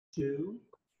Two.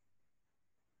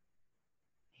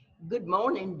 Good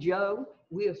morning, Joe.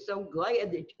 We are so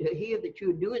glad to hear that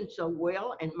you're doing so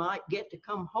well and might get to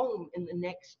come home in the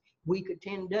next week or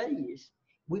 10 days.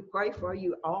 We pray for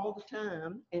you all the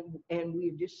time, and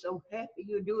we're just so happy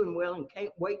you're doing well and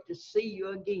can't wait to see you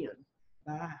again.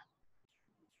 Bye.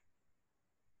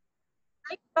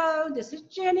 Hello, this is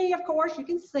Jenny. Of course, you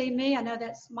can see me. I know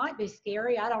that might be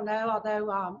scary. I don't know,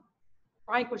 although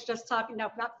Frank was just talking, no,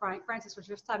 not Frank, Francis was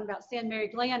just talking about seeing Mary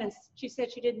Glenn, and she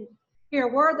said she didn't hear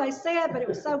a word they said, but it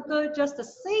was so good just to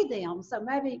see them. So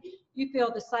maybe you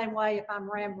feel the same way if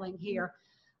I'm rambling here.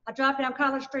 I drive down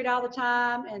College Street all the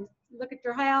time and look at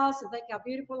your house and think how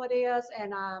beautiful it is,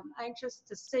 and I'm anxious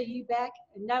to see you back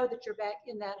and know that you're back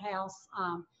in that house.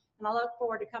 And I look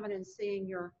forward to coming and seeing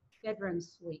your bedroom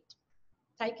suite.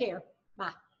 Take care.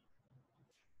 Bye.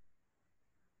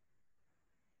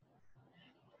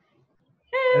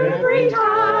 Every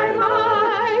time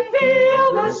I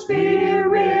feel the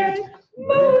Spirit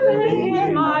moving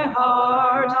in my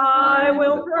heart, I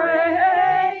will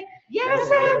pray.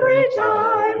 Yes, every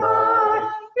time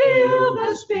I feel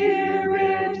the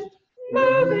Spirit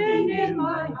moving in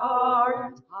my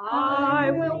heart,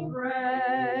 I will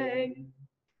pray.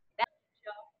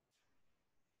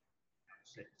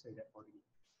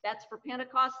 That's for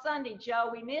Pentecost Sunday, Joe.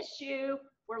 We miss you.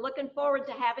 We're looking forward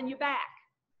to having you back.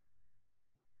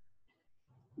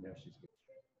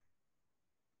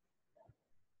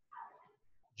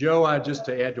 Joe, just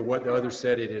to add to what the others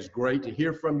said, it is great to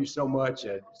hear from you so much.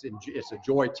 It's a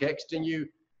joy texting you.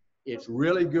 It's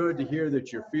really good to hear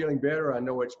that you're feeling better. I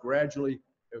know it's gradually.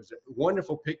 It was a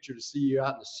wonderful picture to see you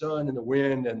out in the sun and the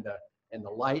wind and the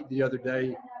light the other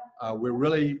day. We're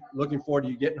really looking forward to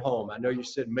you getting home. I know you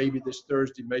said maybe this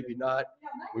Thursday, maybe not.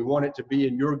 We want it to be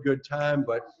in your good time,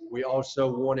 but we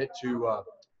also want it to.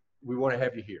 We want to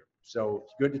have you here. So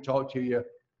it's good to talk to you,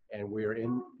 and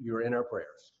you're in our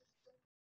prayers.